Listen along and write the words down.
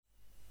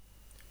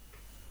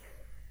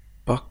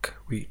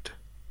Buckwheat.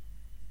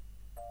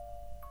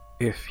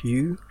 If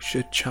you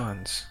should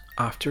chance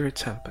after a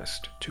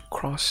tempest to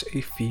cross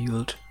a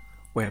field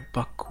where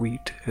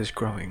buckwheat is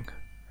growing,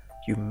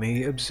 you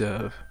may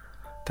observe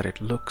that it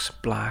looks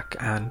black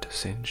and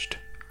singed,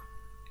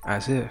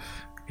 as if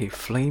a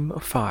flame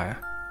of fire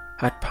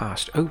had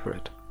passed over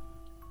it,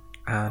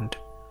 and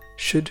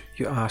should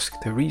you ask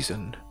the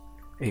reason,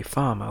 a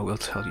farmer will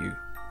tell you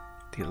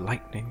the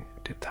lightning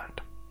did that.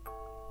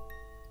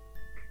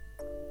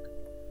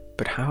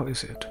 But how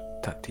is it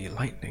that the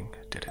lightning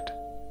did it?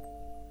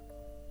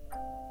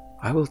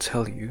 I will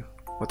tell you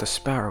what the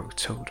sparrow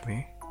told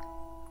me.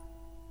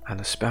 And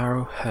the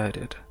sparrow heard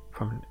it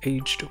from an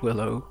aged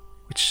willow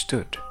which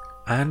stood,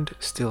 and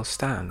still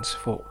stands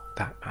for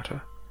that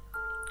matter,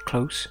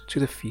 close to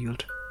the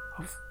field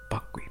of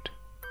buckwheat.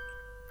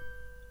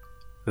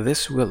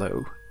 This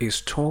willow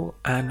is tall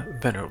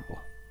and venerable,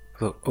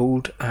 though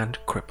old and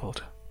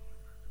crippled.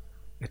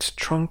 Its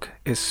trunk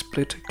is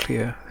split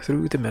clear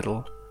through the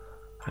middle,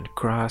 and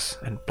grass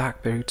and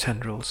blackberry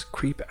tendrils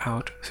creep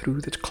out through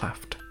the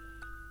cleft.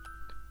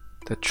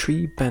 The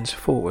tree bends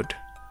forward,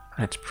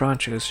 and its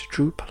branches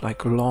droop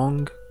like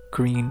long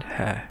green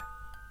hair.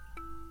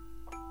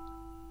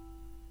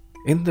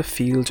 In the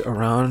field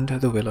around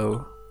the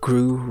willow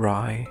grew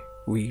rye,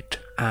 wheat,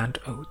 and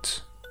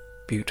oats,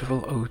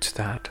 beautiful oats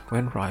that,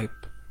 when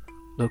ripe,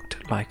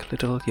 looked like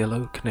little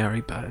yellow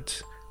canary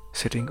birds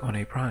sitting on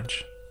a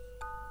branch.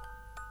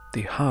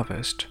 The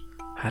harvest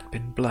had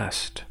been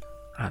blessed,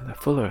 and the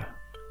fuller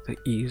the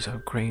ears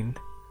of grain,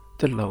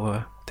 the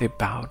lower they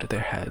bowed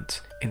their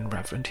heads in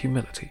reverent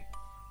humility.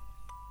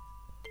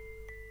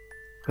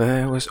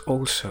 There was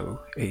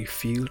also a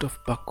field of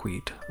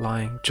buckwheat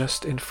lying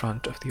just in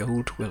front of the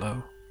old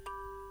willow.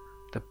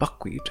 The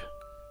buckwheat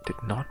did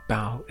not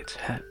bow its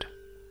head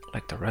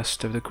like the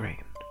rest of the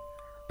grain,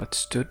 but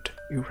stood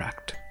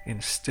erect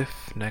in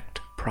stiff-necked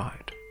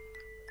pride.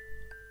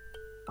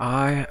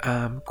 I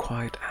am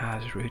quite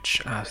as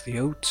rich as the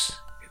oats,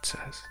 it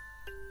says,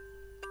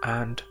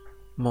 and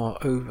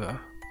moreover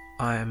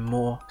I am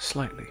more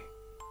slightly.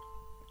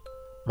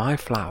 My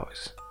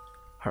flowers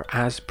are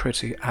as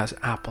pretty as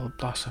apple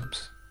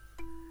blossoms.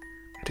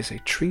 It is a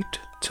treat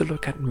to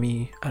look at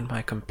me and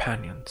my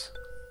companions.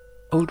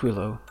 Old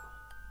willow,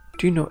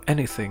 do you know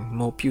anything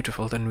more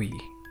beautiful than we?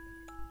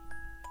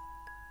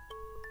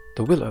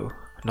 The willow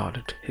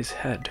nodded his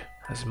head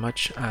as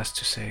much as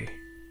to say,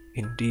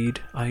 indeed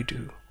I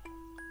do.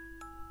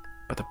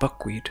 But the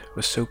buckwheat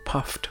was so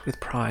puffed with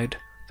pride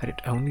that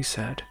it only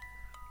said,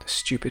 the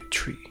stupid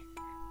tree,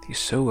 he is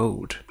so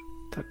old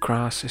that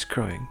grass is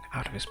growing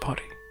out of his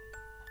body.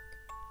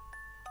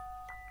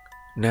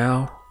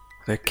 Now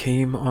there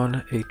came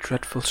on a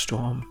dreadful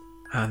storm,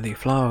 and the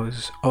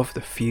flowers of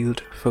the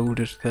field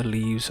folded their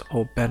leaves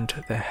or bent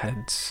their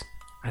heads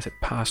as it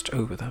passed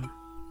over them.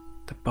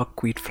 The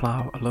buckwheat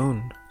flower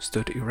alone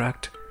stood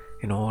erect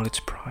in all its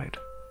pride.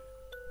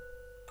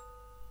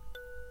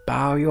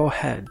 Bow your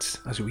heads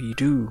as we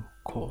do,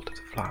 called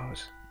the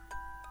flowers.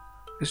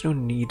 There's no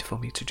need for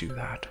me to do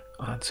that,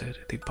 answered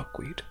the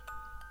buckwheat.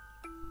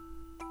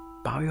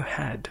 Bow your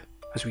head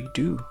as we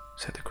do,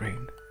 said the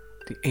grain.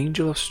 The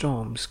angel of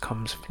storms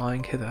comes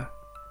flying hither,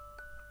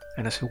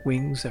 and as her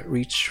wings that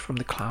reach from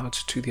the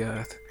clouds to the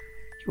earth,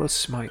 he will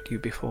smite you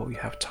before you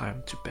have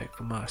time to beg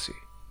for mercy.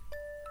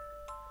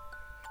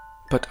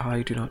 But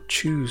I do not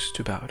choose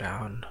to bow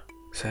down,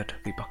 said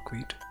the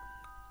buckwheat.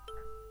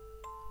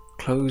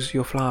 Close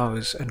your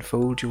flowers and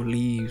fold your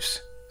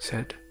leaves,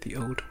 said the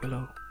old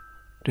willow.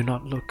 Do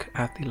not look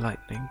at the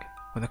lightning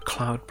when the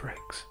cloud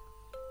breaks.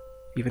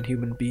 Even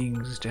human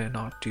beings dare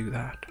not do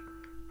that,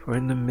 for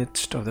in the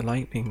midst of the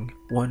lightning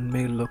one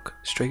may look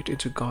straight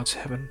into God's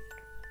heaven.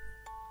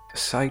 The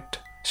sight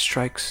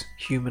strikes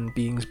human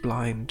beings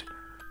blind,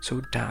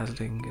 so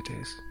dazzling it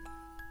is.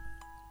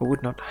 What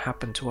would not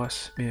happen to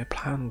us mere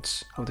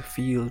plants of the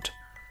field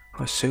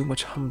who are so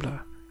much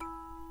humbler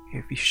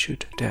if we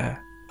should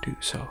dare do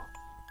so?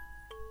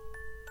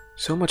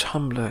 So much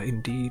humbler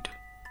indeed,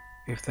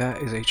 if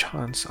there is a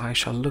chance I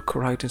shall look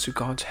right into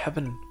God's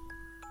heaven.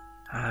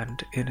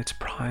 And in its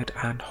pride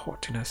and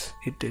haughtiness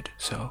it did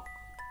so.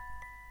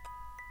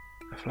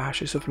 The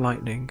flashes of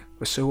lightning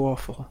were so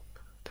awful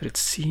that it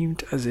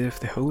seemed as if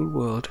the whole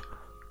world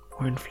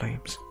were in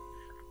flames.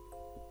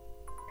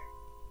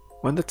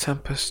 When the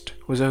tempest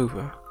was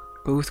over,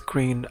 both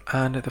grain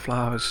and the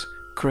flowers,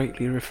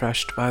 greatly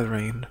refreshed by the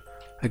rain,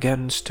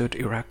 again stood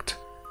erect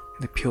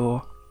in the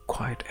pure,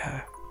 quiet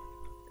air.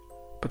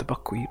 But the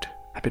buckwheat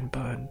had been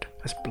burned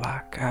as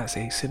black as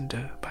a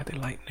cinder by the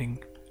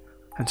lightning,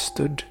 and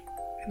stood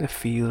in the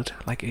field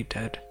like a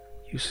dead,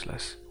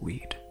 useless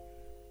weed.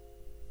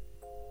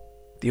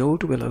 The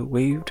old willow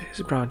waved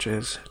his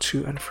branches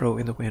to and fro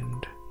in the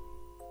wind,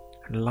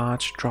 and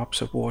large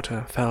drops of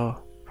water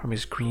fell from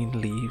his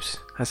green leaves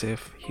as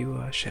if he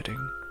were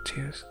shedding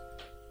tears.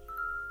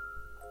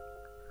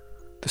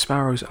 The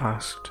sparrows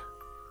asked,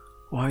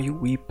 "Why are you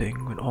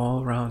weeping when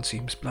all round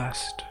seems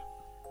blessed?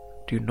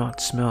 Do you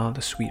not smell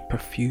the sweet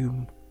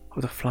perfume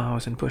of the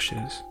flowers and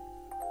bushes?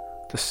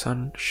 The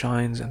sun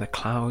shines and the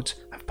clouds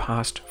have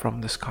passed from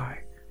the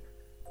sky.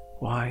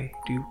 Why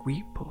do you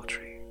weep,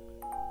 poultry?"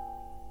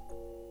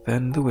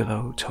 Then the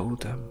willow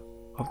told them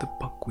of the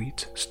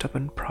buckwheat's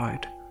stubborn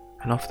pride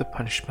and of the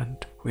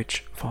punishment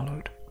which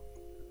followed.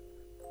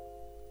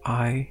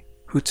 I,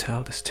 who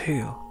tell this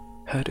tale,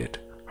 heard it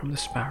from the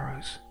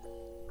sparrows.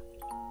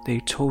 They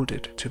told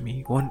it to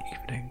me one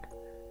evening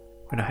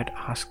when I had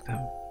asked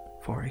them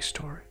for a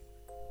story.